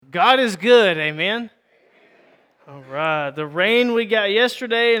God is good, amen? All right, the rain we got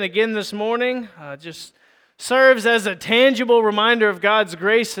yesterday and again this morning just serves as a tangible reminder of God's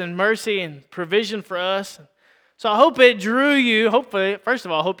grace and mercy and provision for us. So I hope it drew you, hopefully, first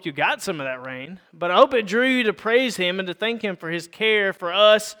of all, I hope you got some of that rain, but I hope it drew you to praise Him and to thank Him for His care for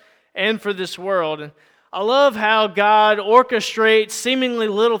us and for this world. And I love how God orchestrates seemingly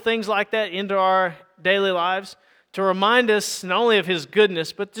little things like that into our daily lives to remind us not only of His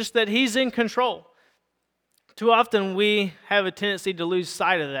goodness, but just that He's in control. Too often we have a tendency to lose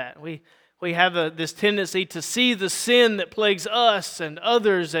sight of that. We have this tendency to see the sin that plagues us and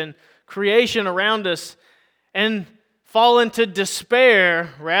others and creation around us and fall into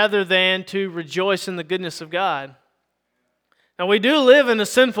despair rather than to rejoice in the goodness of God. Now, we do live in a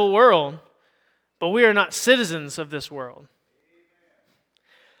sinful world, but we are not citizens of this world.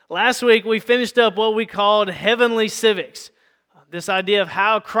 Last week, we finished up what we called heavenly civics, this idea of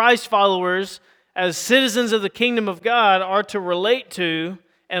how Christ followers, as citizens of the kingdom of God, are to relate to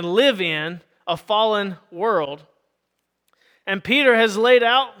and live in a fallen world. And Peter has laid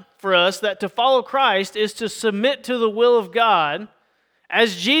out for us that to follow Christ is to submit to the will of God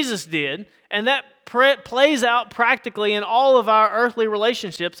as Jesus did, and that plays out practically in all of our earthly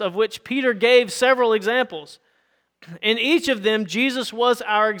relationships, of which Peter gave several examples. In each of them, Jesus was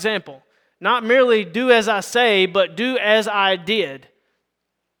our example. Not merely do as I say, but do as I did.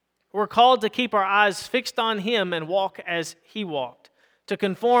 We're called to keep our eyes fixed on Him and walk as He walked, to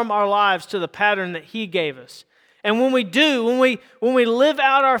conform our lives to the pattern that He gave us. And when we do, when we live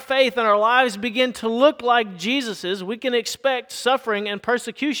out our faith and our lives begin to look like Jesus's, we can expect suffering and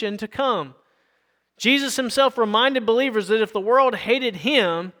persecution to come. Jesus Himself reminded believers that if the world hated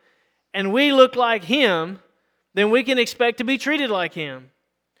Him and we look like Him, then we can expect to be treated like Him.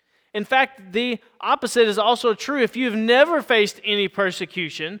 In fact, the opposite is also true. If you've never faced any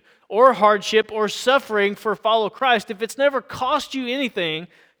persecution or hardship or suffering for follow Christ, if it's never cost you anything,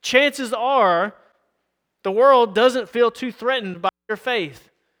 chances are the world doesn't feel too threatened by your faith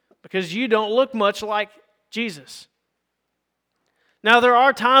because you don't look much like Jesus. Now, there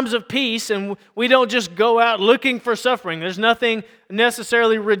are times of peace, and we don't just go out looking for suffering. There's nothing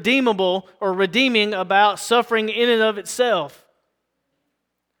necessarily redeemable or redeeming about suffering in and of itself.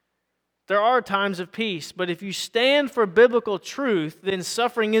 There are times of peace, but if you stand for biblical truth, then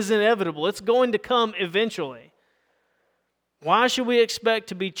suffering is inevitable. It's going to come eventually. Why should we expect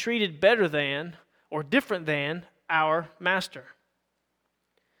to be treated better than or different than our Master?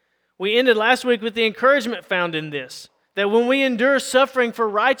 We ended last week with the encouragement found in this, that when we endure suffering for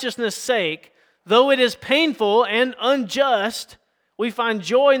righteousness' sake, though it is painful and unjust, we find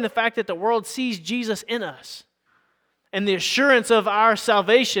joy in the fact that the world sees Jesus in us and the assurance of our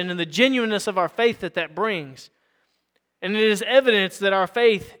salvation and the genuineness of our faith that brings. And it is evidence that our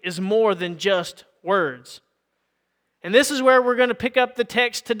faith is more than just words. And this is where we're going to pick up the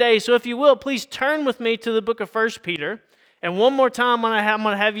text today. So if you will, please turn with me to the book of 1 Peter. And one more time, I'm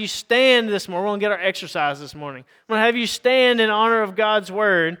going to have you stand this morning. We're going to get our exercise this morning. I'm going to have you stand in honor of God's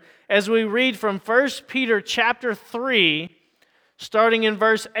Word as we read from 1 Peter chapter 3, starting in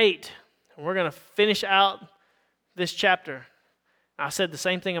verse 8. And we're going to finish out this chapter. I said the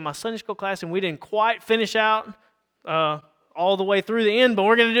same thing in my Sunday school class, and we didn't quite finish out all the way through the end, but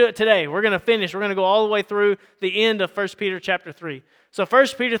we're going to do it today. We're going to finish. We're going to go all the way through the end of 1 Peter chapter 3. So 1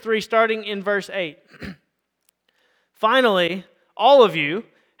 Peter 3, starting in verse 8. Finally, all of you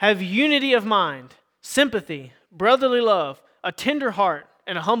have unity of mind, sympathy, brotherly love, a tender heart,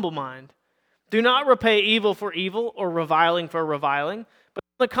 and a humble mind. Do not repay evil for evil or reviling for reviling, but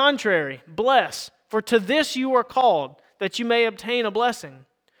on the contrary, bless, for to this you are called, that you may obtain a blessing.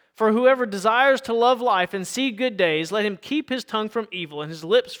 For whoever desires to love life and see good days, let him keep his tongue from evil and his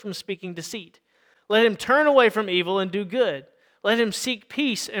lips from speaking deceit. Let him turn away from evil and do good. Let him seek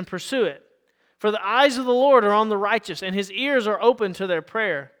peace and pursue it. For the eyes of the Lord are on the righteous, and His ears are open to their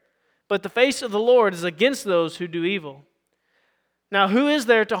prayer. But the face of the Lord is against those who do evil. Now who is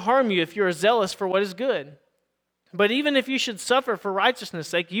there to harm you if you are zealous for what is good? But even if you should suffer for righteousness'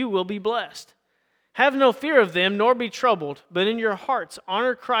 sake, you will be blessed. Have no fear of them, nor be troubled, but in your hearts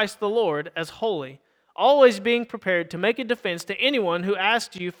honor Christ the Lord as holy, always being prepared to make a defense to anyone who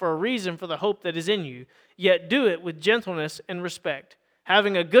asks you for a reason for the hope that is in you, yet do it with gentleness and respect,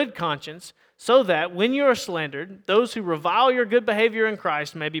 having a good conscience, so that when you are slandered, those who revile your good behavior in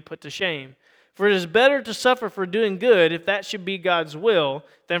Christ may be put to shame. For it is better to suffer for doing good, if that should be God's will,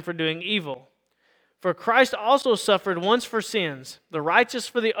 than for doing evil. For Christ also suffered once for sins, the righteous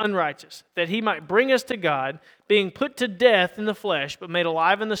for the unrighteous, that he might bring us to God, being put to death in the flesh, but made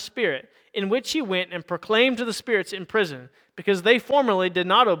alive in the Spirit, in which he went and proclaimed to the spirits in prison, because they formerly did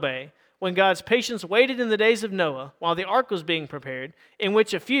not obey, when God's patience waited in the days of Noah, while the ark was being prepared, in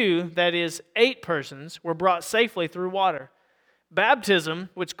which a few, that is, 8 persons, were brought safely through water. Baptism,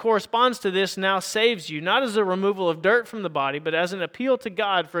 which corresponds to this, now saves you, not as a removal of dirt from the body, but as an appeal to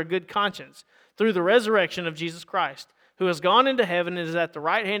God for a good conscience, through the resurrection of Jesus Christ, who has gone into heaven and is at the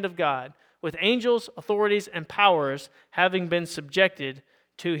right hand of God, with angels, authorities, and powers having been subjected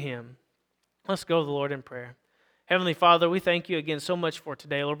to him. Let's go to the Lord in prayer. Heavenly Father, we thank you again so much for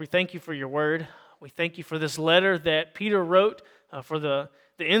today. Lord, we thank you for your word. We thank you for this letter that Peter wrote, for the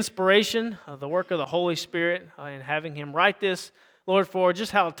inspiration of the work of the Holy Spirit and having him write this. Lord, for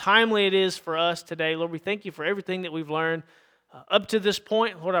just how timely it is for us today. Lord, we thank you for everything that we've learned up to this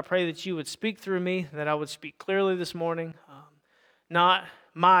point. Lord, I pray that you would speak through me, that I would speak clearly this morning. Not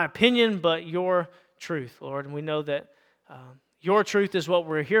my opinion, but your truth, Lord. And we know that your truth is what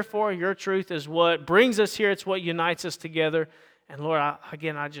we're here for. Your truth is what brings us here. It's what unites us together. And Lord,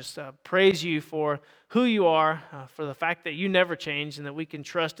 I just praise you for who you are, for the fact that you never change and that we can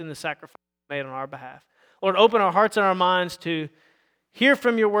trust in the sacrifice made on our behalf. Lord, open our hearts and our minds to hear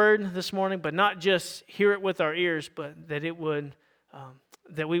from your word this morning, but not just hear it with our ears, but that it would,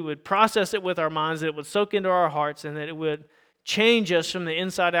 that we would process it with our minds, that it would soak into our hearts, and that it would change us from the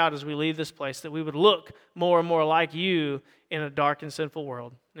inside out as we leave this place, that we would look more and more like you in a dark and sinful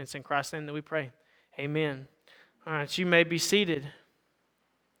world. And it's in Christ's name that we pray. Amen. All right, you may be seated.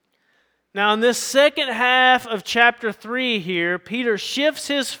 Now, in this second half of chapter 3 here, Peter shifts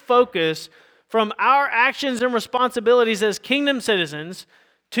his focus from our actions and responsibilities as kingdom citizens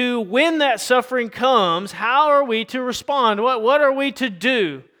to when that suffering comes, how are we to respond? What are we to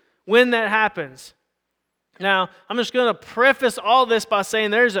do when that happens? Now, I'm just going to preface all this by saying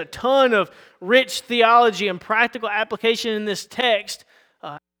there's a ton of rich theology and practical application in this text.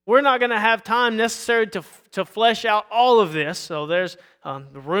 We're not going to have time necessary to flesh out all of this, so there's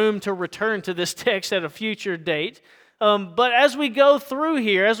room to return to this text at a future date. But as we go through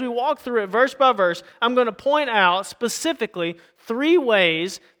here, as we walk through it verse by verse, I'm going to point out specifically 3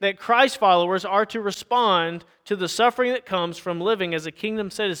 ways that Christ followers are to respond to the suffering that comes from living as a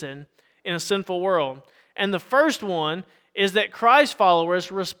kingdom citizen in a sinful world. And the first one is that Christ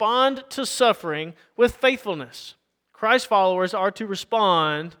followers respond to suffering with faithfulness. Christ followers are to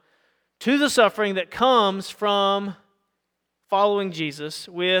respond to the suffering that comes from following Jesus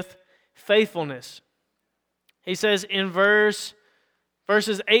with faithfulness. He says in verses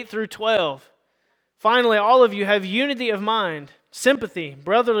 8 through 12, finally, all of you have unity of mind, sympathy,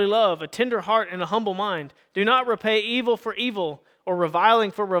 brotherly love, a tender heart, and a humble mind. Do not repay evil for evil or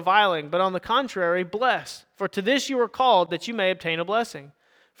reviling for reviling, but on the contrary, bless. For to this you are called, that you may obtain a blessing.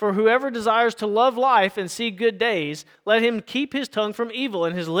 For whoever desires to love life and see good days, let him keep his tongue from evil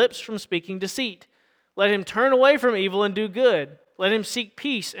and his lips from speaking deceit. Let him turn away from evil and do good. Let him seek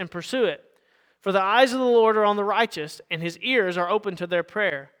peace and pursue it. For the eyes of the Lord are on the righteous, and his ears are open to their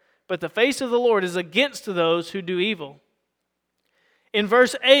prayer. But the face of the Lord is against those who do evil. In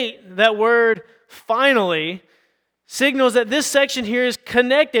verse 8, that word finally signals that this section here is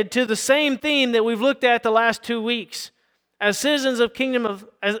connected to the same theme that we've looked at the last 2 weeks. As citizens of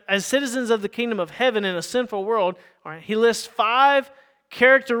the kingdom of heaven in a sinful world, all right, he lists 5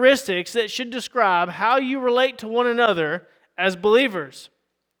 characteristics that should describe how you relate to one another as believers.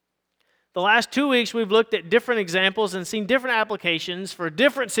 The last 2 weeks, we've looked at different examples and seen different applications for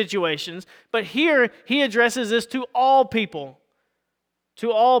different situations, but here he addresses this to all people.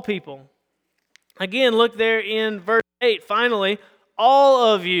 To all people. Again, look there in verse 8. Finally,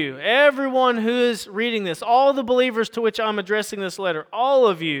 all of you, everyone who is reading this, all the believers to which I'm addressing this letter, all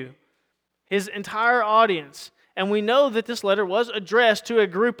of you, his entire audience. And we know that this letter was addressed to a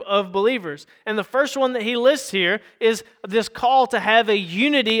group of believers. And the first one that he lists here is this call to have a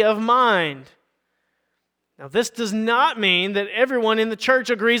unity of mind. Now, this does not mean that everyone in the church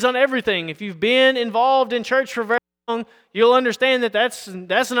agrees on everything. If you've been involved in church for very long, you'll understand that that's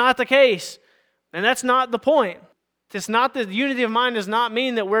not the case. And that's not the point. It's not that unity of mind does not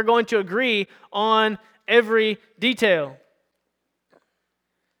mean that we're going to agree on every detail.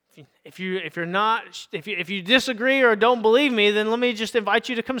 If you disagree or don't believe me, then let me just invite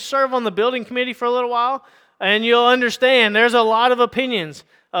you to come serve on the building committee for a little while, and you'll understand there's a lot of opinions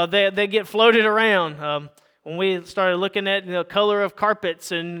that get floated around. When we started looking at the color of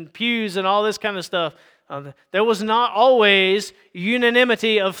carpets and pews and all this kind of stuff, there was not always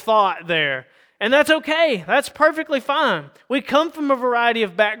unanimity of thought there. And that's okay. That's perfectly fine. We come from a variety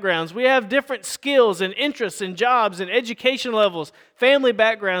of backgrounds. We have different skills and interests and jobs and education levels, family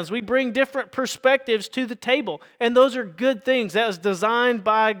backgrounds. We bring different perspectives to the table. And those are good things. That was designed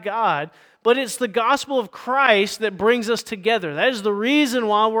by God. But it's the gospel of Christ that brings us together. That is the reason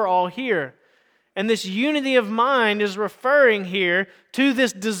why we're all here. And this unity of mind is referring here to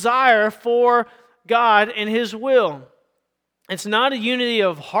this desire for God and His will. It's not a unity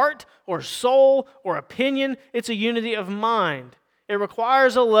of heart or soul or opinion. It's a unity of mind. It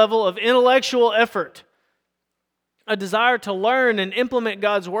requires a level of intellectual effort, a desire to learn and implement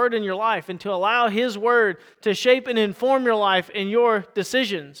God's Word in your life and to allow His Word to shape and inform your life and your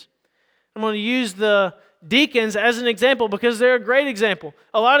decisions. I'm going to use the deacons as an example because they're a great example.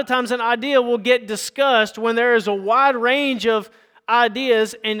 A lot of times an idea will get discussed when there is a wide range of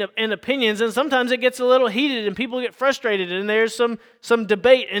ideas and opinions, and sometimes it gets a little heated and people get frustrated and there's some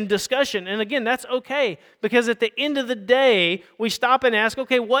debate and discussion. And again, that's okay, because at the end of the day, we stop and ask,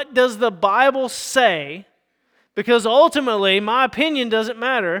 okay, what does the Bible say? Because ultimately, my opinion doesn't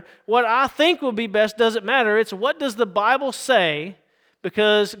matter. What I think will be best doesn't matter. It's what does the Bible say?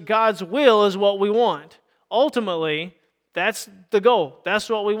 Because God's will is what we want. Ultimately, that's the goal. That's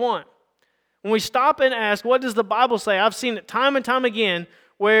what we want. When we stop and ask, what does the Bible say? I've seen it time and time again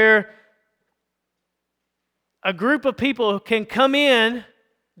where a group of people can come in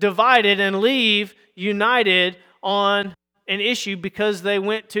divided and leave united on an issue because they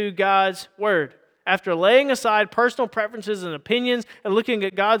went to God's Word. After laying aside personal preferences and opinions and looking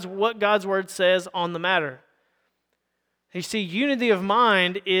at what God's Word says on the matter. You see, unity of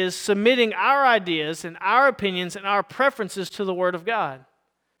mind is submitting our ideas and our opinions and our preferences to the Word of God.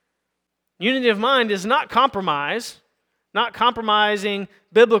 Unity of mind is not compromise, not compromising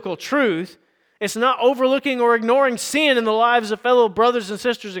biblical truth. It's not overlooking or ignoring sin in the lives of fellow brothers and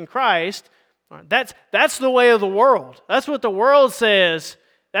sisters in Christ. That's the way of the world. That's what the world says.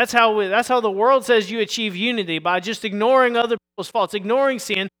 That's how the world says you achieve unity, by just ignoring other people's faults, ignoring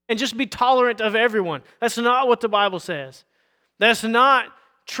sin, and just be tolerant of everyone. That's not what the Bible says. That's not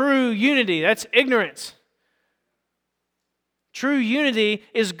true unity. That's ignorance. True unity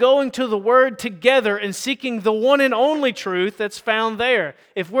is going to the Word together and seeking the one and only truth that's found there.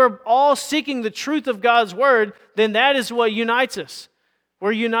 If we're all seeking the truth of God's Word, then that is what unites us.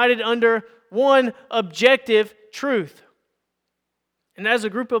 We're united under one objective truth. And as a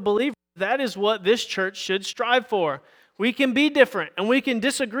group of believers, that is what this church should strive for. We can be different and we can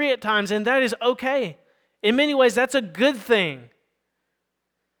disagree at times, and that is okay. In many ways, that's a good thing.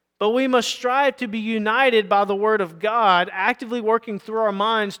 But we must strive to be united by the Word of God, actively working through our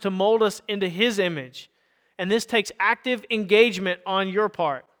minds to mold us into His image. And this takes active engagement on your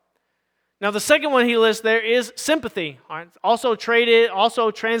part. Now, the second one he lists there is sympathy, also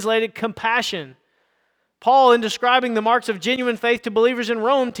translated compassion. Paul, in describing the marks of genuine faith to believers in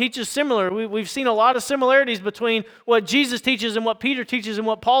Rome, teaches similar. We've seen a lot of similarities between what Jesus teaches and what Peter teaches and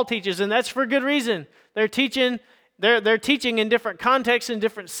what Paul teaches, and that's for good reason. They're teaching in different contexts and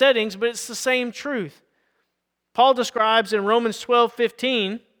different settings, but it's the same truth. Paul describes in Romans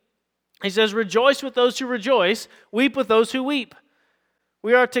 12:15, he says, "Rejoice with those who rejoice, weep with those who weep."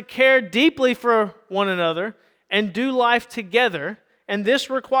 We are to care deeply for one another and do life together, and this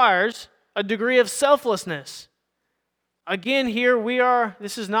requires a degree of selflessness. Again, here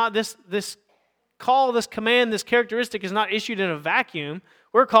this command, this characteristic is not issued in a vacuum.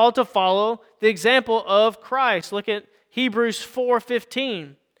 We're called to follow the example of Christ. Look at Hebrews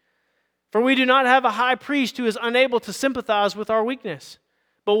 4:15. "For we do not have a high priest who is unable to sympathize with our weakness,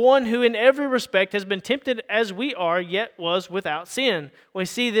 but one who in every respect has been tempted as we are, yet was without sin." We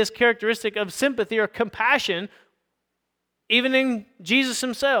see this characteristic of sympathy or compassion even in Jesus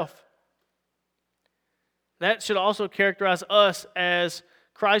Himself. That should also characterize us as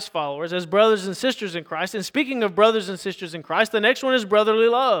Christ followers, as brothers and sisters in Christ. And speaking of brothers and sisters in Christ, the next one is brotherly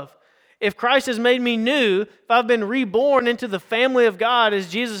love. If Christ has made me new, if I've been reborn into the family of God,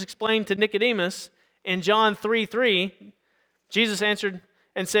 as Jesus explained to Nicodemus in John 3:3, Jesus answered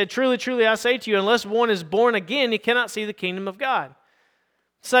and said, "Truly, truly, I say to you, unless one is born again, he cannot see the kingdom of God."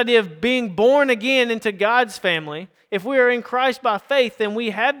 This idea of being born again into God's family. If we are in Christ by faith, then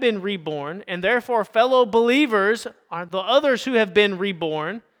we have been reborn, and therefore fellow believers, the others who have been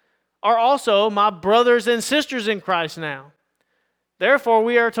reborn, are also my brothers and sisters in Christ now. Therefore,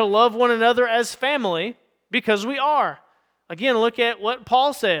 we are to love one another as family because we are. Again, look at what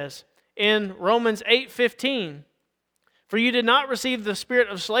Paul says in Romans 8:15. "For you did not receive the spirit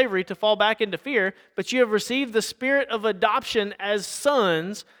of slavery to fall back into fear, but you have received the spirit of adoption as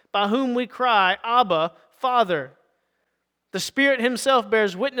sons, by whom we cry, Abba, Father." The Spirit himself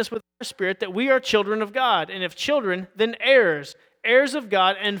bears witness with our spirit that we are children of God, and if children, then heirs, heirs of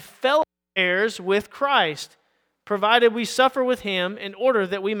God, and fellow heirs with Christ, provided we suffer with him in order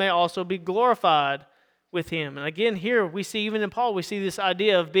that we may also be glorified with him. And again, here we see, even in Paul, we see this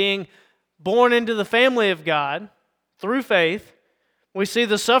idea of being born into the family of God through faith. We see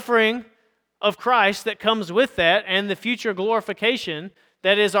the suffering of Christ that comes with that and the future glorification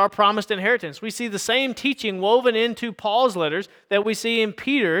that is our promised inheritance. We see the same teaching woven into Paul's letters that we see in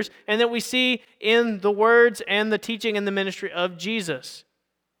Peter's and that we see in the words and the teaching and the ministry of Jesus.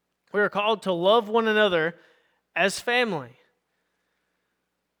 We are called to love one another as family.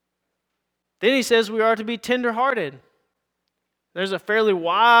 Then he says we are to be tenderhearted. There's a fairly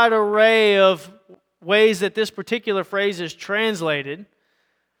wide array of ways that this particular phrase is translated,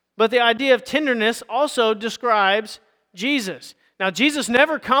 but the idea of tenderness also describes Jesus. Now, Jesus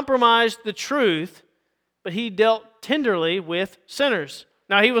never compromised the truth, but he dealt tenderly with sinners.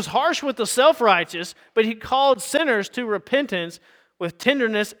 Now, he was harsh with the self-righteous, but he called sinners to repentance with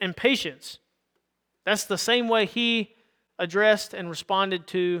tenderness and patience. That's the same way he addressed and responded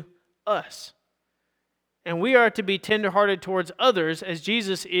to us. And we are to be tenderhearted towards others as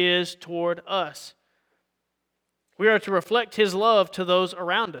Jesus is toward us. We are to reflect his love to those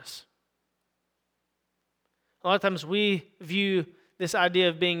around us. A lot of times we view this idea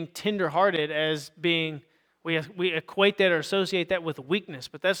of being tenderhearted as being, we equate that or associate that with weakness,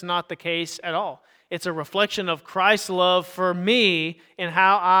 but that's not the case at all. It's a reflection of Christ's love for me and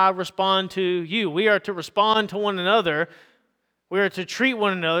how I respond to you. We are to respond to one another. We are to treat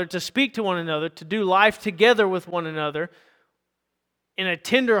one another, to speak to one another, to do life together with one another in a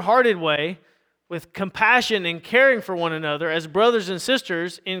tender-hearted way, with compassion and caring for one another as brothers and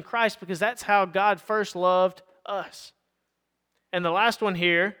sisters in Christ, because that's how God first loved us. And the last one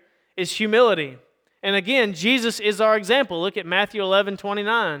here is humility. And again, Jesus is our example. Look at Matthew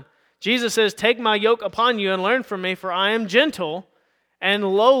 11:29. Jesus says, "Take my yoke upon you and learn from me, for I am gentle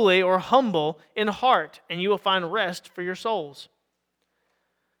and lowly," or humble, "in heart, and you will find rest for your souls."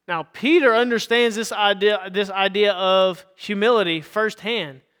 Now, Peter understands this idea of humility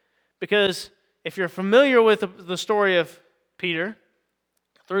firsthand, because if you're familiar with the story of Peter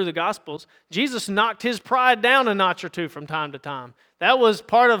through the Gospels, Jesus knocked his pride down a notch or two from time to time. That was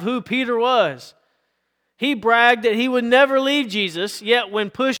part of who Peter was. He bragged that he would never leave Jesus, yet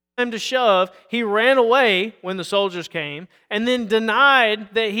when pushed him to shove, he ran away when the soldiers came, and then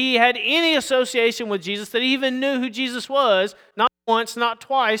denied that he had any association with Jesus, that he even knew who Jesus was, not once, not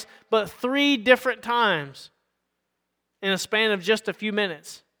twice, but 3 different times in a span of just a few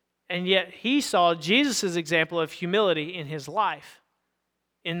minutes. And yet he saw Jesus' example of humility in his life,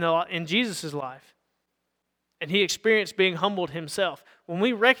 in Jesus' life. And he experienced being humbled himself. When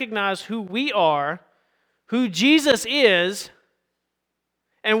we recognize who we are, who Jesus is,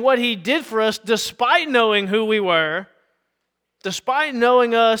 and what he did for us despite knowing who we were, despite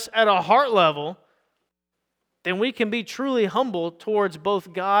knowing us at a heart level, then we can be truly humble towards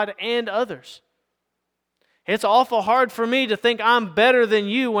both God and others. It's awful hard for me to think I'm better than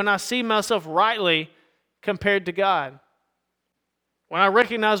you when I see myself rightly compared to God. When I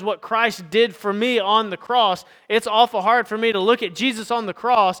recognize what Christ did for me on the cross, it's awful hard for me to look at Jesus on the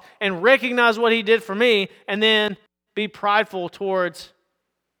cross and recognize what he did for me and then be prideful towards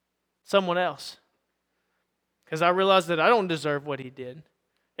someone else. Because I realize that I don't deserve what he did.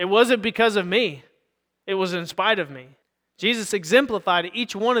 It wasn't because of me. It was in spite of me. Jesus exemplified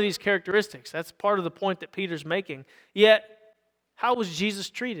each one of these characteristics. That's part of the point that Peter's making. Yet, how was Jesus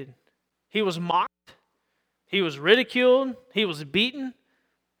treated? He was mocked. He was ridiculed, he was beaten,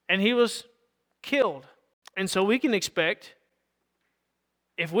 and he was killed. And so we can expect,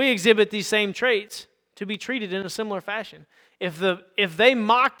 if we exhibit these same traits, to be treated in a similar fashion. If they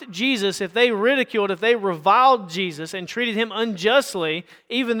mocked Jesus, if they ridiculed, if they reviled Jesus and treated him unjustly,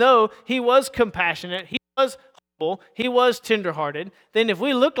 even though he was compassionate, he was humble, he was tenderhearted, then if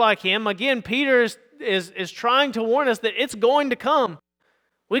we look like him, again, Peter is trying to warn us that it's going to come.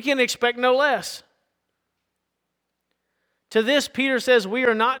 We can expect no less. To this, Peter says, we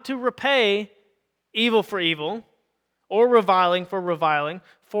are not to repay evil for evil or reviling for reviling,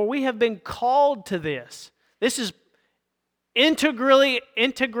 for we have been called to this. This is integrally,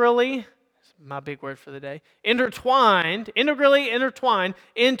 my big word for the day, integrally intertwined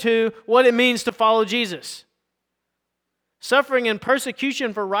into what it means to follow Jesus. Suffering and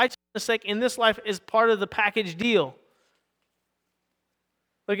persecution for righteousness' sake in this life is part of the package deal.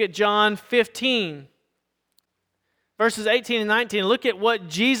 Look at John 15. verses 18 and 19, look at what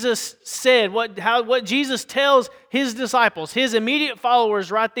Jesus said, what Jesus tells his disciples, his immediate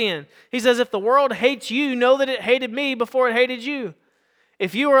followers right then. He says, if the world hates you, know that it hated me before it hated you.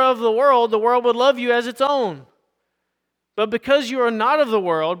 If you were of the world would love you as its own. But because you are not of the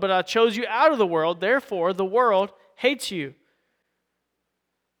world, but I chose you out of the world, therefore the world hates you.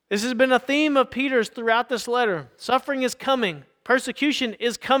 This has been a theme of Peter's throughout this letter. Suffering is coming. Persecution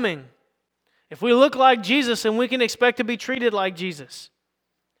is coming. If we look like Jesus, then we can expect to be treated like Jesus.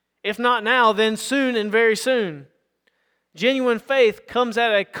 If not now, then soon and very soon. Genuine faith comes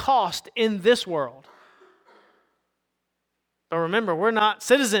at a cost in this world. But remember, we're not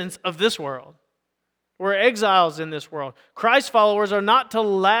citizens of this world. We're exiles in this world. Christ followers are not to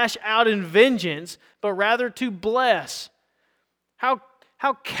lash out in vengeance, but rather to bless. How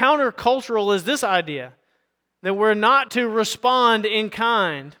countercultural is this idea? That we're not to respond in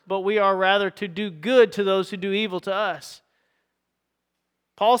kind, but we are rather to do good to those who do evil to us.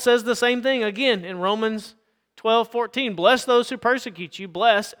 Paul says the same thing again in Romans 12:14. Bless those who persecute you,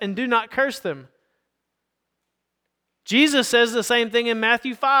 bless, and do not curse them. Jesus says the same thing in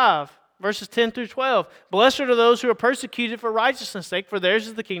Matthew 5. Verses 10 through 12. Blessed are those who are persecuted for righteousness' sake, for theirs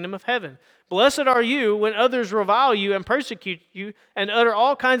is the kingdom of heaven. Blessed are you when others revile you and persecute you and utter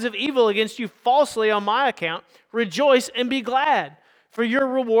all kinds of evil against you falsely on my account. Rejoice and be glad, for your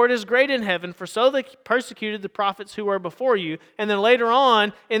reward is great in heaven, for so they persecuted the prophets who were before you. And then later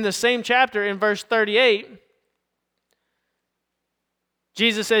on in the same chapter in verse 38,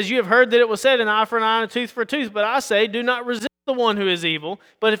 Jesus says, you have heard that it was said, an eye for an eye and a tooth for a tooth, but I say, do not resist the one who is evil,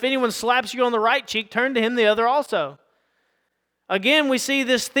 but if anyone slaps you on the right cheek, turn to him the other also. Again, we see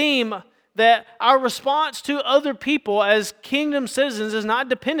this theme that our response to other people as kingdom citizens is not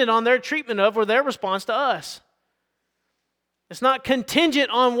dependent on their treatment of or their response to us. It's not contingent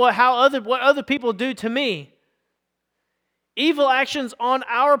on what other people do to me. Evil actions on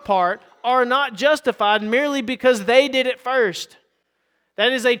our part are not justified merely because they did it first.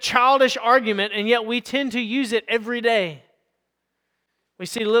 That is a childish argument, and yet we tend to use it every day. We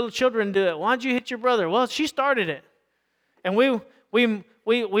see little children do it. Why'd you hit your brother? Well, she started it. And we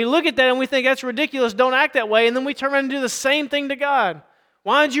look at that and we think that's ridiculous. Don't act that way. And then we turn around and do the same thing to God.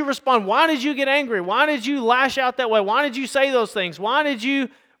 Why did you respond? Why did you get angry? Why did you lash out that way? Why did you say those things? Why did you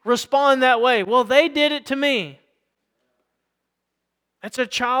respond that way? Well, they did it to me. That's a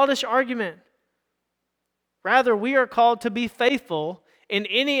childish argument. Rather, we are called to be faithful in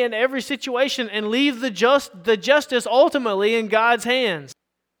any and every situation and leave the justice ultimately in God's hands.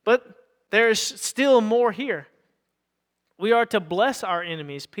 But there's still more here. We are to bless our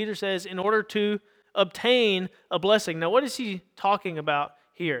enemies, Peter says, in order to obtain a blessing. Now, what is he talking about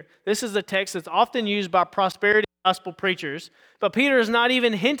here? This is a text that's often used by prosperity gospel preachers, but Peter is not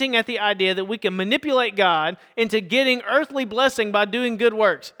even hinting at the idea that we can manipulate God into getting earthly blessing by doing good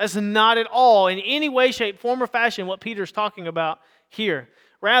works. That's not at all, in any way, shape, form, or fashion, what Peter's talking about here.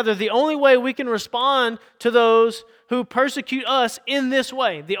 Rather, the only way we can respond to those who persecute us in this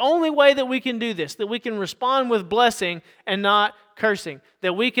way, the only way that we can do this, that we can respond with blessing and not cursing,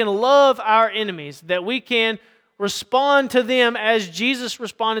 that we can love our enemies, that we can respond to them as Jesus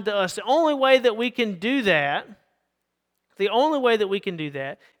responded to us. The only way that we can do that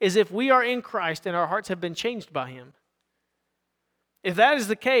is if we are in Christ and our hearts have been changed by Him. If that is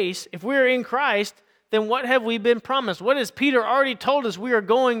the case, if we are in Christ, then what have we been promised? What has Peter already told us we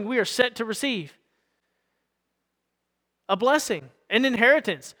are set to receive? A blessing, an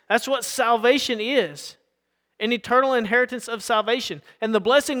inheritance. That's what salvation is, an eternal inheritance of salvation. And the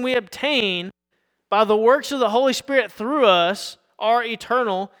blessing we obtain by the works of the Holy Spirit through us are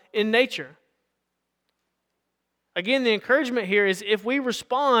eternal in nature. Again, the encouragement here is if we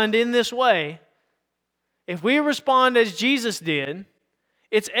respond in this way, if we respond as Jesus did,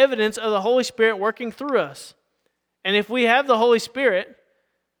 it's evidence of the Holy Spirit working through us. And if we have the Holy Spirit,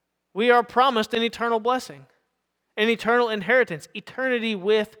 we are promised an eternal blessing, an eternal inheritance, eternity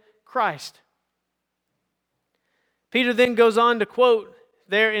with Christ. Peter then goes on to quote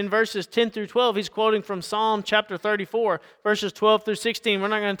there in verses 10 through 12. He's quoting from Psalm chapter 34, verses 12 through 16. We're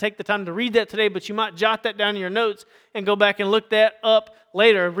not going to take the time to read that today, but you might jot that down in your notes and go back and look that up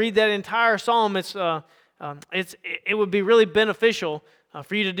later. Read that entire psalm. It would be really beneficial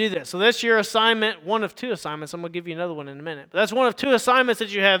for you to do that. So that's your assignment, one of two assignments. I'm going to give you another one in a minute. But that's one of two assignments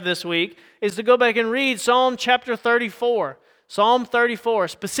that you have this week, is to go back and read Psalm chapter 34. Psalm 34.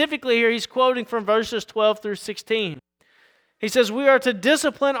 Specifically here, he's quoting from verses 12 through 16. He says, we are to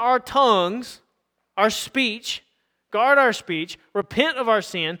discipline our tongues, our speech, guard our speech, repent of our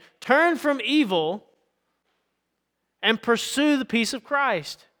sin, turn from evil, and pursue the peace of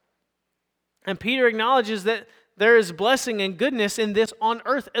Christ. And Peter acknowledges that there is blessing and goodness in this on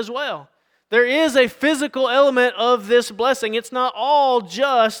earth as well. There is a physical element of this blessing. It's not all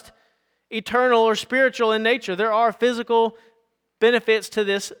just eternal or spiritual in nature. There are physical benefits to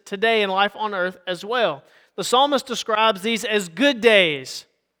this today in life on earth as well. The psalmist describes these as good days.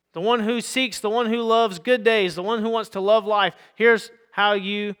 The one who seeks, the one who loves good days, the one who wants to love life. Here's how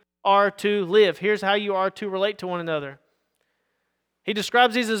you are to live. Here's how you are to relate to one another. He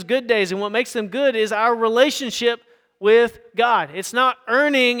describes these as good days, and what makes them good is our relationship with God. It's not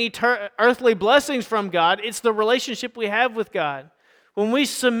earning earthly blessings from God. It's the relationship we have with God. When we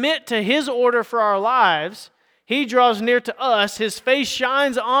submit to His order for our lives, He draws near to us. His face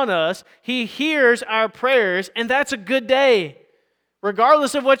shines on us. He hears our prayers, and that's a good day.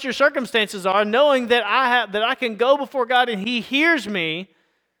 Regardless of what your circumstances are, knowing that I can go before God and He hears me,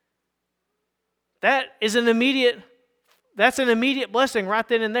 that's an immediate blessing right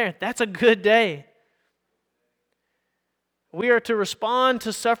then and there. That's a good day. We are to respond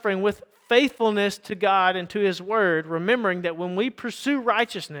to suffering with faithfulness to God and to His Word, remembering that when we pursue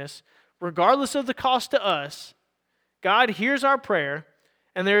righteousness, regardless of the cost to us, God hears our prayer,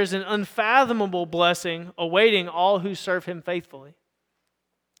 and there is an unfathomable blessing awaiting all who serve Him faithfully.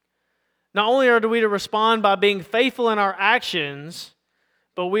 Not only are we to respond by being faithful in our actions,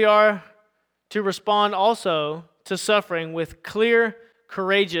 but we are to respond also to suffering with clear,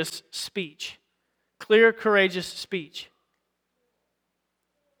 courageous speech. Clear, courageous speech.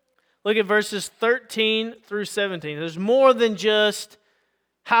 Look at verses 13 through 17. There's more than just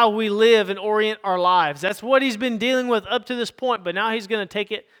how we live and orient our lives. That's what he's been dealing with up to this point, but now he's going to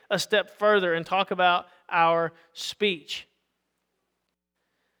take it a step further and talk about our speech.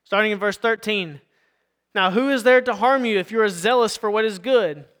 Starting in verse 13. Now, who is there to harm you if you are zealous for what is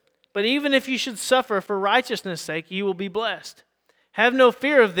good? But even if you should suffer for righteousness' sake, you will be blessed. Have no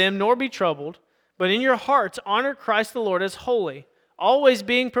fear of them, nor be troubled, but in your hearts honor Christ the Lord as holy, always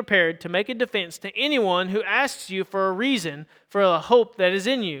being prepared to make a defense to anyone who asks you for a reason for the hope that is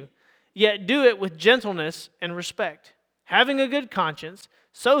in you. Yet do it with gentleness and respect, having a good conscience,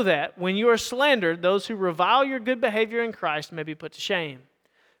 so that when you are slandered, those who revile your good behavior in Christ may be put to shame.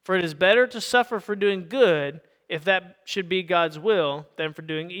 For it is better to suffer for doing good, if that should be God's will, than for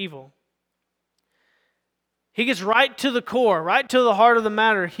doing evil. He gets right to the core, right to the heart of the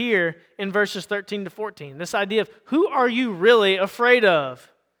matter here in verses 13 to 14. This idea of who are you really afraid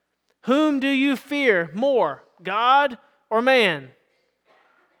of? Whom do you fear more, God or man?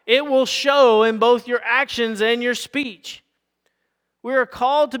 It will show in both your actions and your speech. We are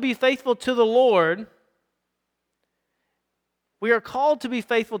called to be faithful to the Lord. We are called to be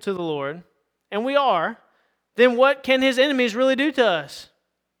faithful to the Lord, and we are. Then what can His enemies really do to us?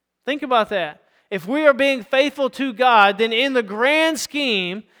 Think about that. If we are being faithful to God, then in the grand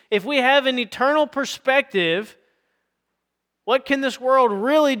scheme, if we have an eternal perspective, what can this world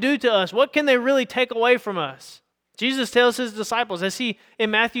really do to us? What can they really take away from us? Jesus tells His disciples, in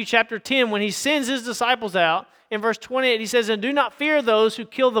Matthew chapter 10, when He sends His disciples out, in verse 28, He says, "And do not fear those who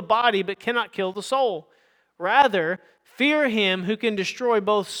kill the body but cannot kill the soul. Rather, fear Him who can destroy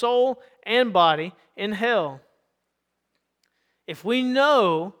both soul and body in hell." If we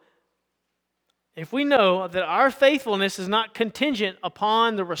know that our faithfulness is not contingent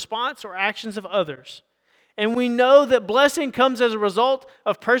upon the response or actions of others, and we know that blessing comes as a result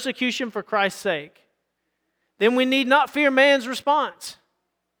of persecution for Christ's sake, then we need not fear man's response,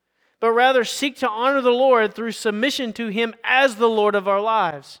 but rather seek to honor the Lord through submission to Him as the Lord of our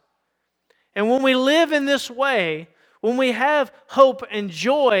lives. And when we live in this way, when we have hope and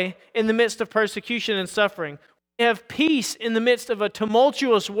joy in the midst of persecution and suffering, we have peace in the midst of a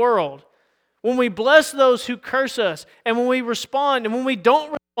tumultuous world, when we bless those who curse us, and when we respond, and when we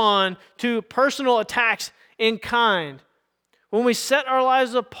don't respond to personal attacks in kind, when we set our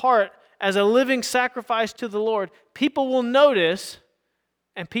lives apart as a living sacrifice to the Lord, people will notice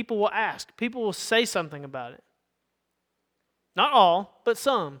and people will ask. People will say something about it. Not all, but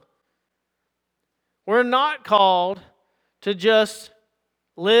some. We're not called to just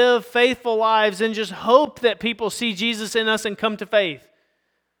live faithful lives and just hope that people see Jesus in us and come to faith.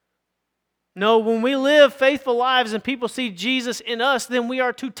 No, when we live faithful lives and people see Jesus in us, then we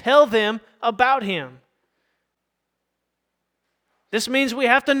are to tell them about Him. This means we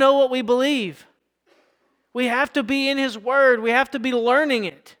have to know what we believe. We have to be in His Word. We have to be learning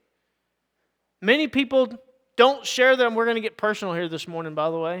it. Many people don't share them. We're going to get personal here this morning, by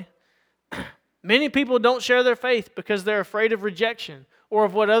the way. Many people don't share their faith because they're afraid of rejection or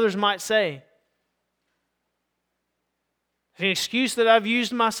of what others might say. It's an excuse that I've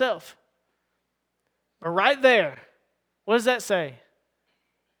used myself. But right there, what does that say?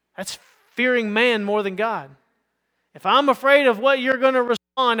 That's fearing man more than God. If I'm afraid of what you're going to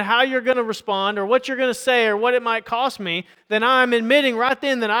respond, how you're going to respond, or what you're going to say, or what it might cost me, then I'm admitting right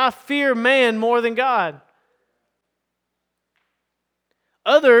then that I fear man more than God.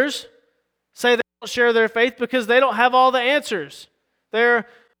 Others say they don't share their faith because they don't have all the answers. They're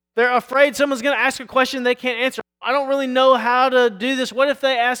afraid someone's going to ask a question they can't answer. I don't really know how to do this. What if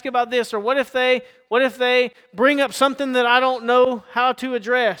they ask about this? Or what if they bring up something that I don't know how to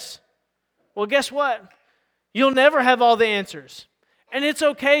address? Well, guess what? You'll never have all the answers. And it's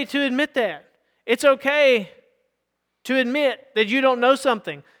okay to admit that. It's okay to admit that you don't know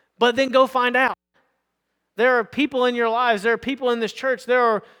something, but then go find out. There are people in your lives, there are people in this church,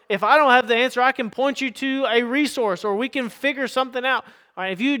 if I don't have the answer, I can point you to a resource or we can figure something out. All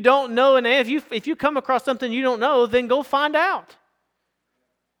right, if you don't know, and if you come across something you don't know, then go find out.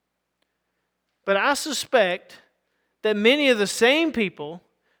 But I suspect that many of the same people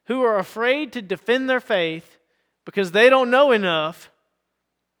who are afraid to defend their faith because they don't know enough,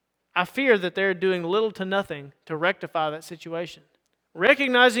 I fear that they're doing little to nothing to rectify that situation.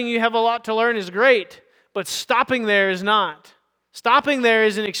 Recognizing you have a lot to learn is great, but stopping there is not. Stopping there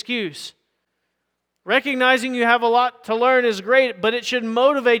is an excuse. Recognizing you have a lot to learn is great, but it should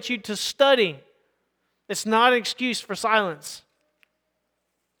motivate you to study. It's not an excuse for silence.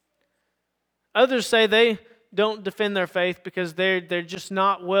 Others say they don't defend their faith because they're just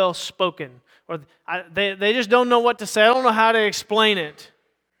not well spoken, or they just don't know what to say. I don't know how to explain it.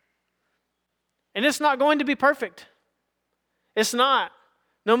 And it's not going to be perfect. It's not.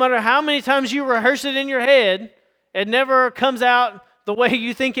 No matter how many times you rehearse it in your head, it never comes out the way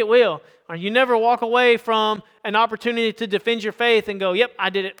you think it will. Or you never walk away from an opportunity to defend your faith and go, yep, I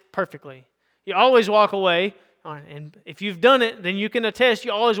did it perfectly. You always walk away, and if you've done it, then you can attest,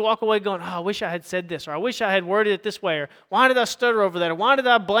 you always walk away going, oh, I wish I had said this, or I wish I had worded it this way, or why did I stutter over that, or why did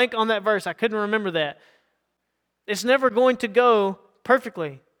I blank on that verse? I couldn't remember that. It's never going to go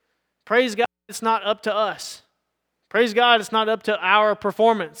perfectly. Praise God, it's not up to us. Praise God, it's not up to our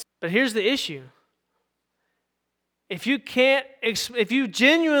performance. But here's the issue. If you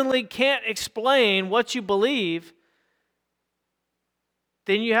genuinely can't explain what you believe,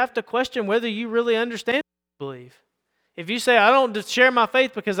 then you have to question whether you really understand what you believe. If you say, I don't share my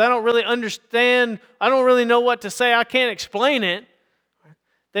faith because I don't really understand, I don't really know what to say, I can't explain it,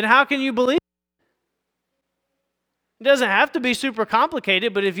 then how can you believe? It doesn't have to be super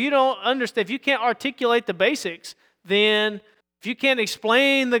complicated, but if you don't understand, if you can't articulate the basics, then if you can't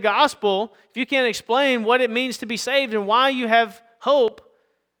explain the gospel, if you can't explain what it means to be saved and why you have hope,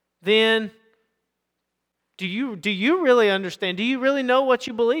 then do you really understand? Do you really know what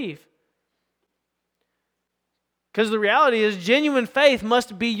you believe? Because the reality is genuine faith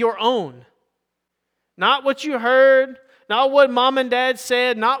must be your own. Not what you heard, not what mom and dad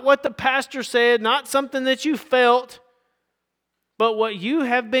said, not what the pastor said, not something that you felt, but what you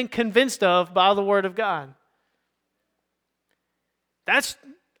have been convinced of by the Word of God. That's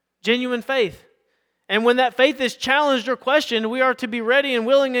genuine faith. And when that faith is challenged or questioned, we are to be ready and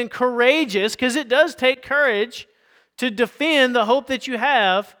willing and courageous, because it does take courage to defend the hope that you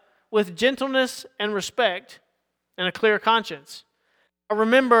have with gentleness and respect and a clear conscience. I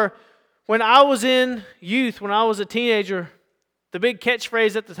remember when I was in youth, when I was a teenager, the big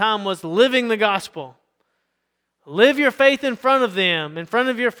catchphrase at the time was living the gospel. Live your faith in front of them, in front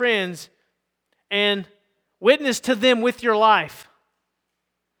of your friends, and witness to them with your life.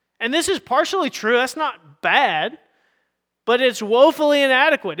 And this is partially true. That's not bad, but it's woefully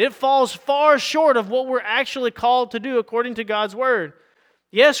inadequate. It falls far short of what we're actually called to do according to God's Word.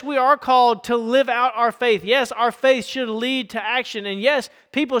 Yes, we are called to live out our faith. Yes, our faith should lead to action. And yes,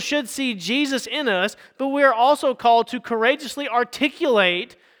 people should see Jesus in us, but we are also called to courageously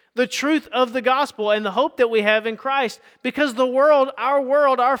articulate the truth of the gospel and the hope that we have in Christ. Because the world,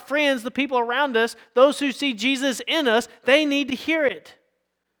 our friends, the people around us, those who see Jesus in us, they need to hear it.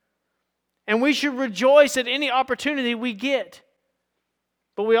 And we should rejoice at any opportunity we get.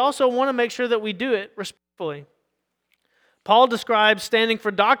 But we also want to make sure that we do it respectfully. Paul describes standing for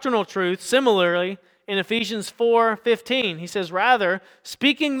doctrinal truth similarly in Ephesians 4:15. He says, rather,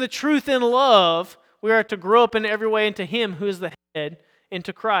 speaking the truth in love, we are to grow up in every way into Him who is the head,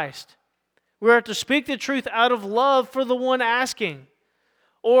 into Christ. We are to speak the truth out of love for the one asking,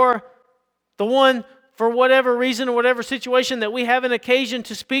 or the one for whatever reason or whatever situation that we have an occasion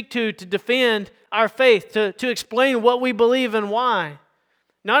to speak to defend our faith, to explain what we believe and why.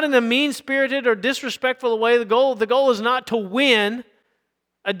 Not in a mean-spirited or disrespectful way. The goal is not to win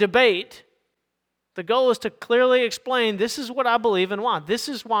a debate. The goal is to clearly explain, this is what I believe and why. This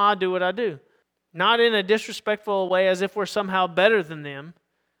is why I do what I do. Not in a disrespectful way as if we're somehow better than them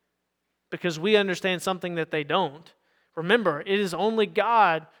because we understand something that they don't. Remember, it is only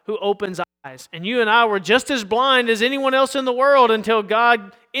God who opens eyes. And you and I were just as blind as anyone else in the world until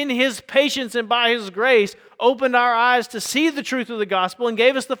God, in His patience and by His grace, opened our eyes to see the truth of the gospel and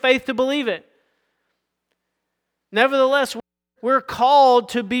gave us the faith to believe it. Nevertheless, we're called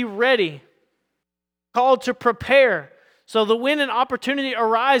to be ready, called to prepare, so that when an opportunity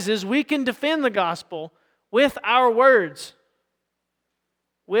arises, we can defend the gospel with our words.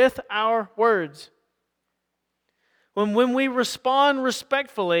 With our words. When we respond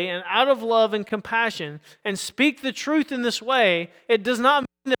respectfully and out of love and compassion and speak the truth in this way, it does not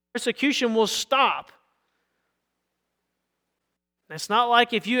mean that persecution will stop. It's not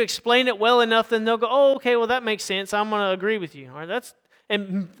like if you explain it well enough, then they'll go, oh, okay, well, that makes sense. I'm going to agree with you. All right,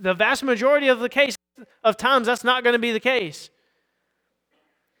 and the vast majority of the case of times, that's not going to be the case.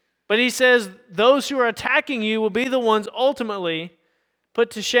 But he says, those who are attacking you will be the ones ultimately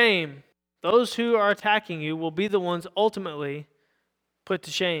put to shame. Those who are attacking you will be the ones ultimately put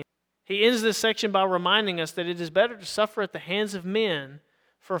to shame. He ends this section by reminding us that it is better to suffer at the hands of men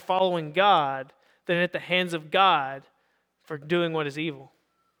for following God than at the hands of God for doing what is evil.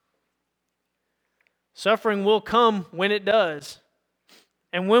 Suffering will come when it does.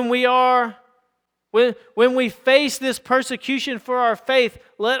 And when we face this persecution for our faith,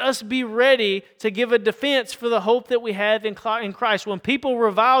 let us be ready to give a defense for the hope that we have in Christ. When people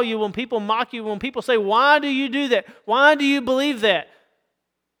revile you, when people mock you, when people say, why do you do that? Why do you believe that?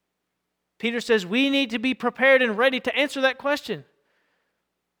 Peter says we need to be prepared and ready to answer that question.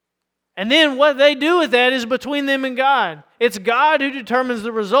 And then what they do with that is between them and God. It's God who determines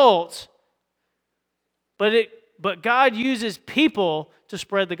the results. But God uses people to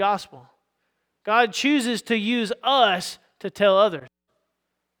spread the gospel. God chooses to use us to tell others.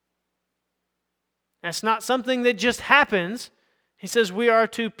 That's not something that just happens. He says we are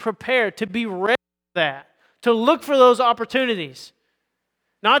to prepare, to be ready for that, to look for those opportunities.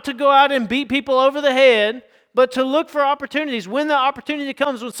 Not to go out and beat people over the head, but to look for opportunities. When the opportunity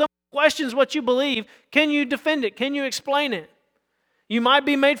comes, when someone questions what you believe, can you defend it? Can you explain it? You might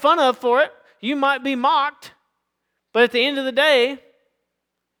be made fun of for it. You might be mocked. But at the end of the day,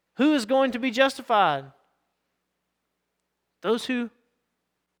 who is going to be justified? Those who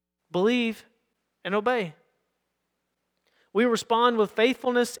believe and obey. We respond with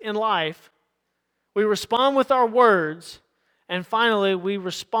faithfulness in life. We respond with our words. And finally, we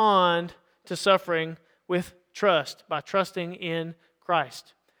respond to suffering with trust, by trusting in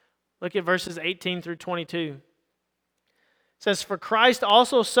Christ. Look at verses 18 through 22. It says, for Christ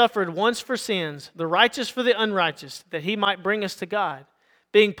also suffered once for sins, the righteous for the unrighteous, that He might bring us to God,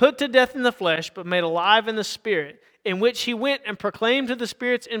 being put to death in the flesh, but made alive in the Spirit, in which He went and proclaimed to the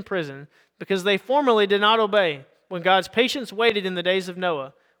spirits in prison, because they formerly did not obey, when God's patience waited in the days of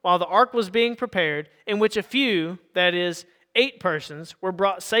Noah, while the ark was being prepared, in which a few, that is, 8 persons, were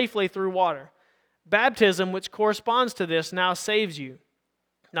brought safely through water. Baptism, which corresponds to this, now saves you,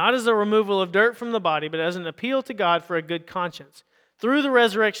 not as a removal of dirt from the body, but as an appeal to God for a good conscience, through the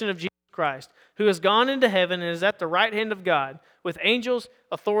resurrection of Jesus Christ, who has gone into heaven and is at the right hand of God, with angels,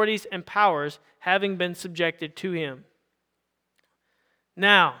 authorities, and powers having been subjected to Him.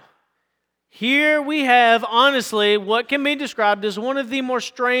 Now, here we have, honestly, what can be described as one of the more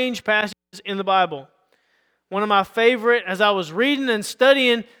strange passages in the Bible. One of my favorite, as I was reading and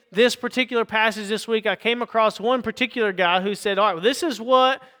studying this particular passage this week, I came across one particular guy who said, all right, well, this is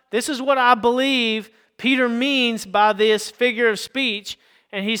what I believe Peter means by this figure of speech.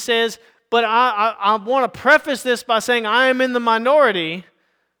 And he says, but I want to preface this by saying I am in the minority,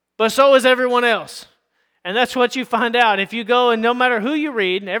 but so is everyone else. And that's what you find out. If you go, and no matter who you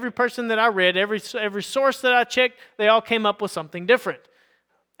read, and every person that I read, every source that I checked, they all came up with something different.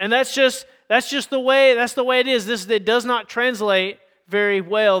 And that's just the way it is. It does not translate very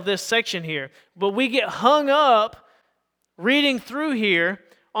well, this section here. But we get hung up reading through here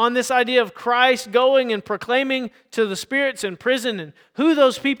on this idea of Christ going and proclaiming to the spirits in prison and who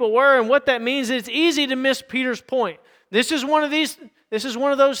those people were and what that means. It's easy to miss Peter's point. This is one of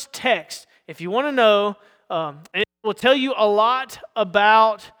those texts. If you want to know, it will tell you a lot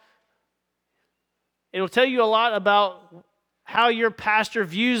about how your pastor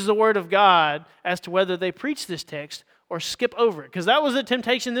views the Word of God as to whether they preach this text or skip over it. Because that was the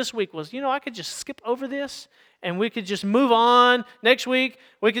temptation this week was, I could just skip over this and we could just move on. Next week,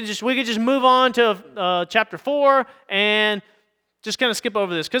 we could just move on to chapter 4 and just kind of skip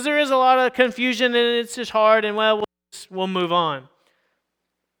over this. Because there is a lot of confusion and it's just hard and we'll move on.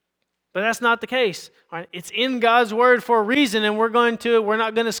 But that's not the case. All right? It's in God's Word for a reason and we're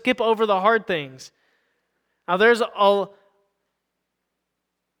not going to skip over the hard things. Now there's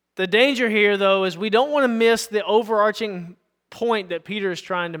The danger here, though, is we don't want to miss the overarching point that Peter is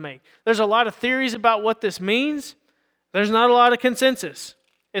trying to make. There's a lot of theories about what this means. There's not a lot of consensus.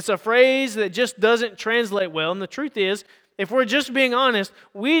 It's a phrase that just doesn't translate well. And the truth is, if we're just being honest,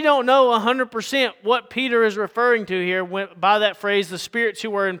 we don't know 100% what Peter is referring to here by that phrase, the spirits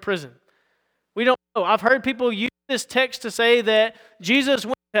who were in prison. We don't know. I've heard people use this text to say that Jesus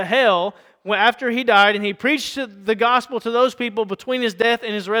went to hell after he died, and he preached the gospel to those people between his death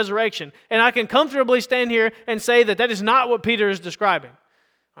and his resurrection. And I can comfortably stand here and say that that is not what Peter is describing.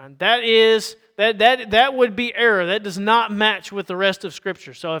 That would be error. That does not match with the rest of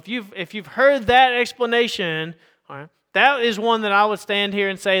Scripture. So if you've heard that explanation, all right, that is one that I would stand here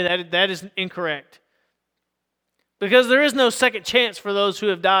and say that is incorrect. Because there is no second chance for those who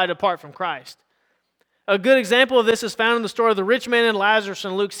have died apart from Christ. A good example of this is found in the story of the rich man and Lazarus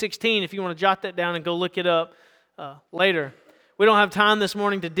in Luke 16, if you want to jot that down and go look it up later. We don't have time this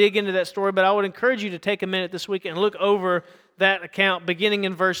morning to dig into that story, but I would encourage you to take a minute this week and look over that account beginning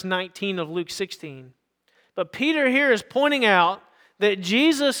in verse 19 of Luke 16. But Peter here is pointing out that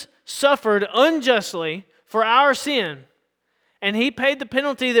Jesus suffered unjustly for our sin, and he paid the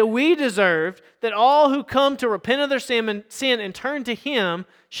penalty that we deserved, that all who come to repent of their sin and turn to him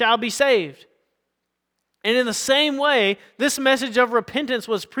shall be saved. And in the same way, this message of repentance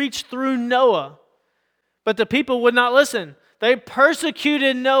was preached through Noah, but the people would not listen. They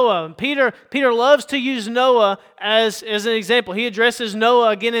persecuted Noah. Peter loves to use Noah as an example. He addresses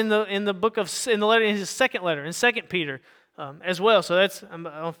Noah again in his second letter, in 2 Peter. As well. So that's, I don't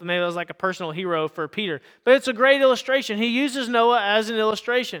know if maybe that was like a personal hero for Peter. But it's a great illustration. He uses Noah as an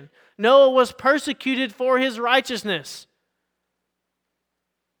illustration. Noah was persecuted for his righteousness.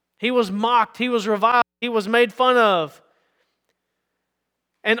 He was mocked. He was reviled. He was made fun of.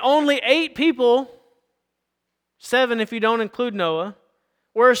 And only 8 people, 7 if you don't include Noah,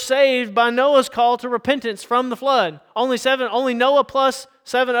 were saved by Noah's call to repentance from the flood. Only Noah plus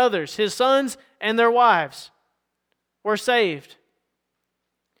 7 others, his sons and their wives, were saved.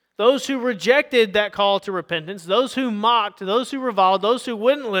 Those who rejected that call to repentance, those who mocked, those who reviled, those who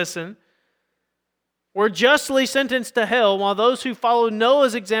wouldn't listen, were justly sentenced to hell, while those who followed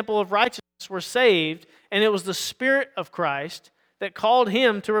Noah's example of righteousness were saved, and it was the Spirit of Christ that called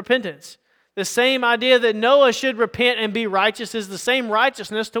him to repentance. The same idea that Noah should repent and be righteous is the same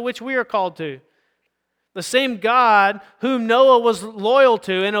righteousness to which we are called to. The same God whom Noah was loyal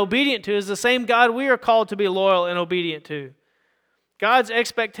to and obedient to is the same God we are called to be loyal and obedient to. God's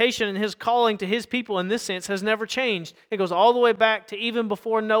expectation and his calling to his people in this sense has never changed. It goes all the way back to even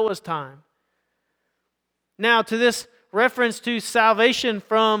before Noah's time. Now, to this reference to salvation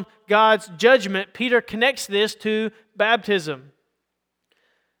from God's judgment, Peter connects this to baptism.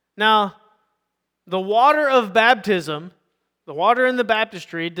 Now, the water of baptism, the water in the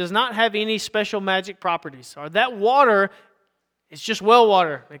baptistry, does not have any special magic properties. Or that water is just well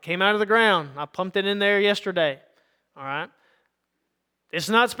water. It came out of the ground. I pumped it in there yesterday. All right? It's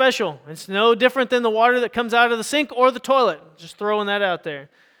not special. It's no different than the water that comes out of the sink or the toilet. Just throwing that out there.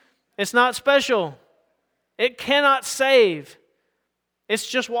 It's not special. It cannot save. It's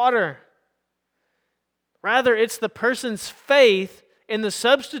just water. Rather, it's the person's faith in the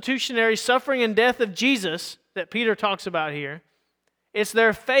substitutionary suffering and death of Jesus that Peter talks about here. It's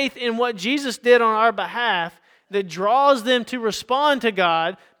their faith in what Jesus did on our behalf that draws them to respond to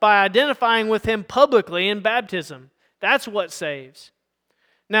God by identifying with him publicly in baptism. That's what saves.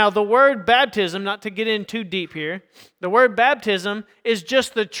 Now, the word baptism, not to get in too deep here, the word baptism is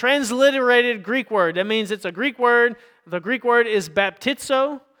just the transliterated Greek word. That means it's a Greek word. The Greek word is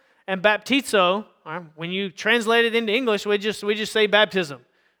baptizo, and baptizo, when you translate it into English, we just say baptism.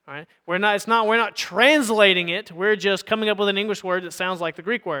 All right? We're not translating it. We're just coming up with an English word that sounds like the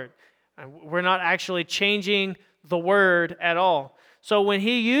Greek word. We're not actually changing the word at all. So when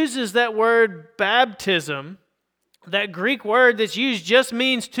he uses that word baptism, that Greek word that's used just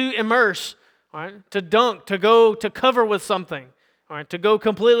means to immerse, all right? To dunk, to cover with something, all right? To go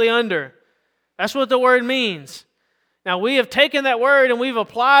completely under. That's what the word means. Now, we have taken that word and we've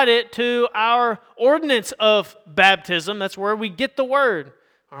applied it to our ordinance of baptism. That's where we get the word.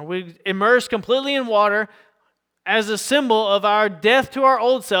 We immerse completely in water as a symbol of our death to our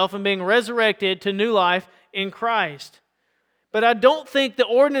old self and being resurrected to new life in Christ. But I don't think the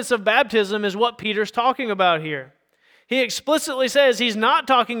ordinance of baptism is what Peter's talking about here. He explicitly says he's not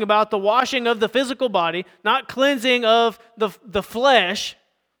talking about the washing of the physical body, not cleansing of the flesh.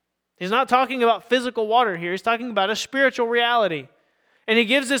 He's not talking about physical water here. He's talking about a spiritual reality. And he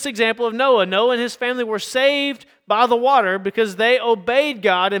gives this example of Noah. Noah and his family were saved by the water because they obeyed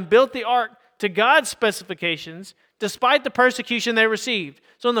God and built the ark to God's specifications despite the persecution they received.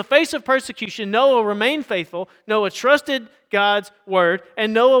 So in the face of persecution, Noah remained faithful, Noah trusted God's word,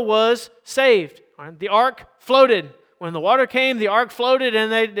 and Noah was saved. The ark floated. When the water came, the ark floated,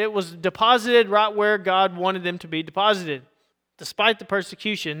 and it was deposited right where God wanted them to be deposited. Despite the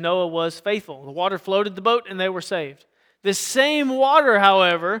persecution, Noah was faithful. The water floated the boat, and they were saved. The same water,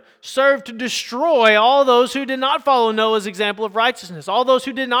 however, served to destroy all those who did not follow Noah's example of righteousness, all those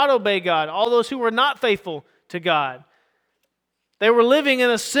who did not obey God, all those who were not faithful to God. They were living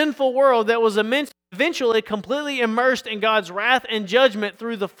in a sinful world that was eventually completely immersed in God's wrath and judgment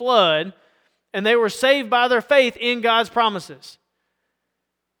through the flood, and they were saved by their faith in God's promises.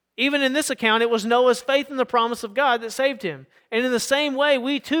 Even in this account, it was Noah's faith in the promise of God that saved him. And in the same way,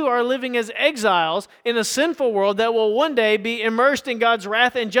 we too are living as exiles in a sinful world that will one day be immersed in God's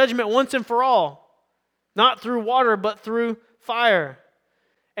wrath and judgment once and for all. Not through water, but through fire.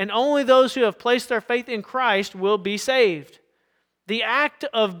 And only those who have placed their faith in Christ will be saved. The act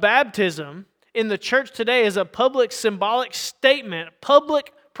of baptism in the church today is a public symbolic statement,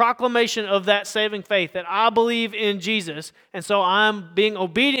 public proclamation of that saving faith, that I believe in Jesus, and so I'm being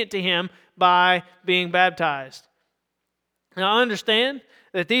obedient to Him by being baptized. Now, I understand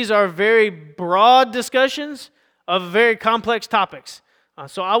that these are very broad discussions of very complex topics.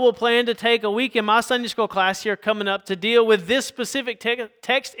 So I will plan to take a week in my Sunday school class here coming up to deal with this specific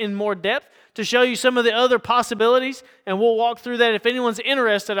text in more depth, to show you some of the other possibilities, and we'll walk through that. If anyone's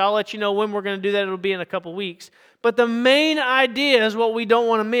interested, I'll let you know when we're going to do that. It'll be in a couple weeks. But the main idea is what we don't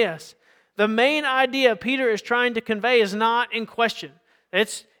want to miss. The main idea Peter is trying to convey is not in question.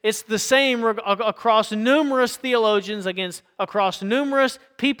 It's the same across numerous theologians, across numerous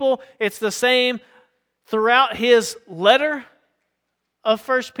people. It's the same throughout his letter of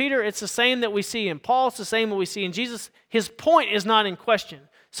 1 Peter. It's the same that we see in Paul. It's the same that we see in Jesus. His point is not in question.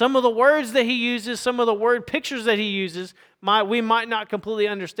 Some of the words that he uses, some of the word pictures that he uses, we might not completely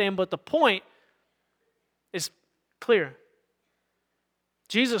understand, but the point is clear.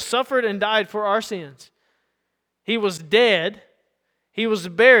 Jesus suffered and died for our sins. He was dead, He was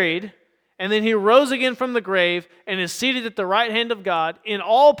buried, and then He rose again from the grave and is seated at the right hand of God in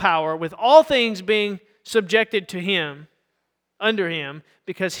all power, with all things being subjected to Him, under Him,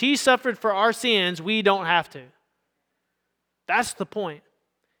 because He suffered for our sins. We don't have to. That's the point.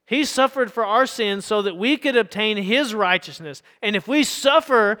 He suffered for our sins so that we could obtain His righteousness. And if we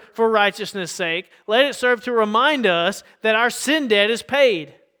suffer for righteousness' sake, let it serve to remind us that our sin debt is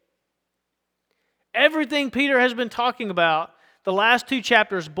paid. Everything Peter has been talking about, the last 2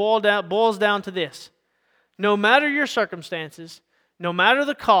 chapters boils down to this. No matter your circumstances, no matter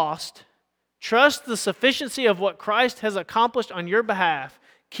the cost, trust the sufficiency of what Christ has accomplished on your behalf.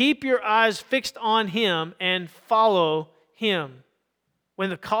 Keep your eyes fixed on Him and follow Him. When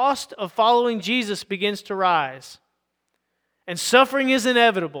the cost of following Jesus begins to rise and suffering is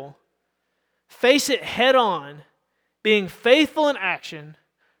inevitable, face it head on, being faithful in action,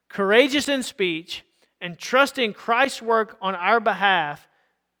 courageous in speech, and trusting Christ's work on our behalf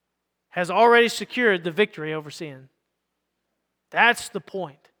has already secured the victory over sin. That's the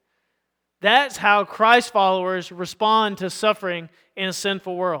point. That's how Christ followers respond to suffering in a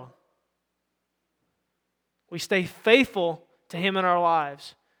sinful world. We stay faithful to Him in our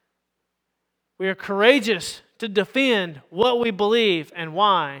lives. We are courageous to defend what we believe and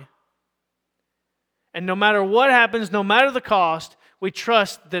why. And no matter what happens, no matter the cost, we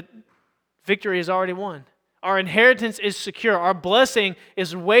trust that victory is already won. Our inheritance is secure. Our blessing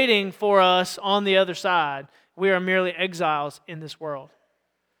is waiting for us on the other side. We are merely exiles in this world.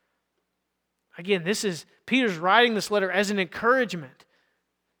 Again, Peter's writing this letter as an encouragement.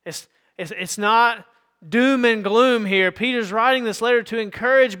 It's not doom and gloom here. Peter's writing this letter to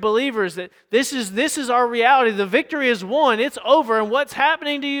encourage believers that this is our reality. The victory is won. It's over. And what's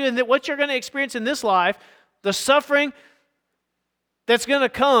happening to you and what you're going to experience in this life, the suffering that's going to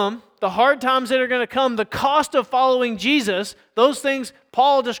come, the hard times that are going to come, the cost of following Jesus, those things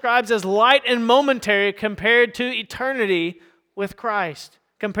Paul describes as light and momentary compared to eternity with Christ,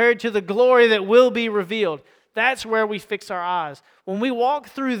 compared to the glory that will be revealed. That's where we fix our eyes. When we walk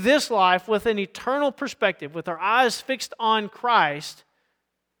through this life with an eternal perspective, with our eyes fixed on Christ,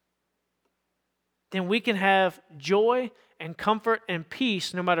 then we can have joy and comfort and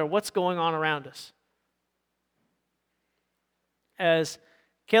peace no matter what's going on around us. As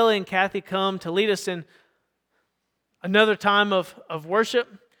Kelly and Kathy come to lead us in another time of worship,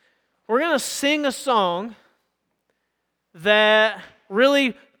 we're going to sing a song that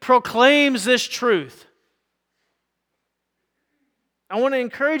really proclaims this truth. I want to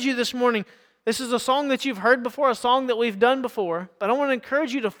encourage you this morning. This is a song that you've heard before, a song that we've done before, but I want to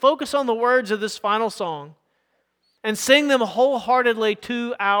encourage you to focus on the words of this final song and sing them wholeheartedly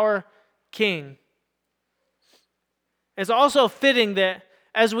to our King. It's also fitting that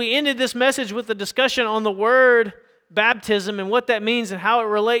as we ended this message with a discussion on the word baptism and what that means and how it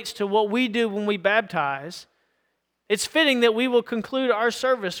relates to what we do when we baptize, it's fitting that we will conclude our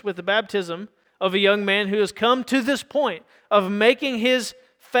service with the baptism of a young man who has come to this point of making his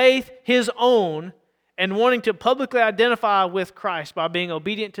faith his own and wanting to publicly identify with Christ by being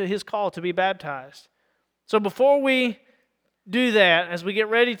obedient to his call to be baptized. So before we do that, as we get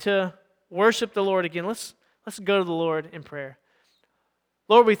ready to worship the Lord again, let's go to the Lord in prayer.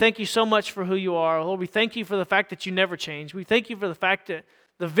 Lord, we thank you so much for who you are. Lord, we thank you for the fact that you never change. We thank you for the fact that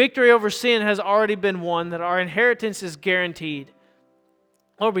the victory over sin has already been won, that our inheritance is guaranteed.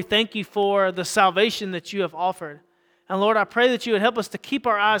 Lord, we thank you for the salvation that you have offered. And Lord, I pray that you would help us to keep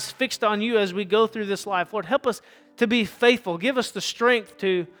our eyes fixed on you as we go through this life. Lord, help us to be faithful. Give us the strength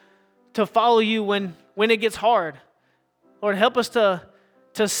to follow you when it gets hard. Lord, help us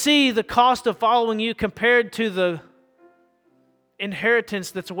to see the cost of following you compared to the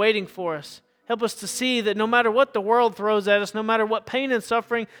inheritance that's waiting for us. Help us to see that no matter what the world throws at us, no matter what pain and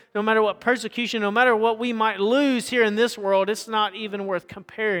suffering, no matter what persecution, no matter what we might lose here in this world, it's not even worth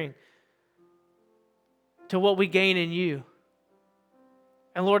comparing to what we gain in you.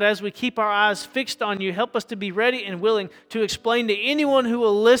 And Lord, as we keep our eyes fixed on you, help us to be ready and willing to explain to anyone who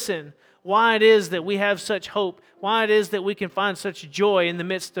will listen why it is that we have such hope, why it is that we can find such joy in the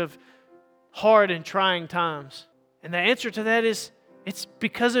midst of hard and trying times. And the answer to that is, it's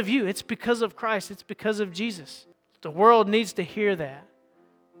because of you. It's because of Christ. It's because of Jesus. The world needs to hear that.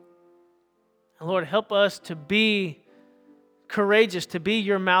 And Lord, help us to be courageous, to be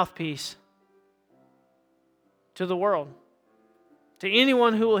your mouthpiece to the world. To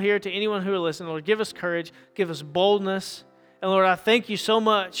anyone who will hear, to anyone who will listen, Lord, give us courage, give us boldness. And Lord, I thank you so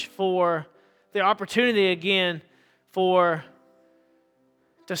much for the opportunity again to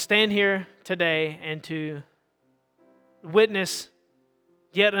stand here today and to witness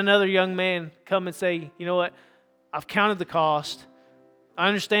yet another young man come and say, you know what, I've counted the cost. I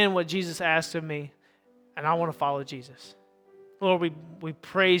understand what Jesus asked of me, and I want to follow Jesus. Lord, we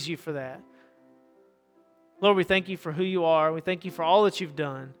praise you for that. Lord, we thank you for who you are. We thank you for all that you've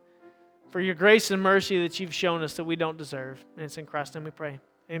done, for your grace and mercy that you've shown us that we don't deserve. And it's in Christ's name we pray.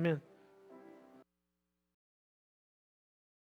 Amen.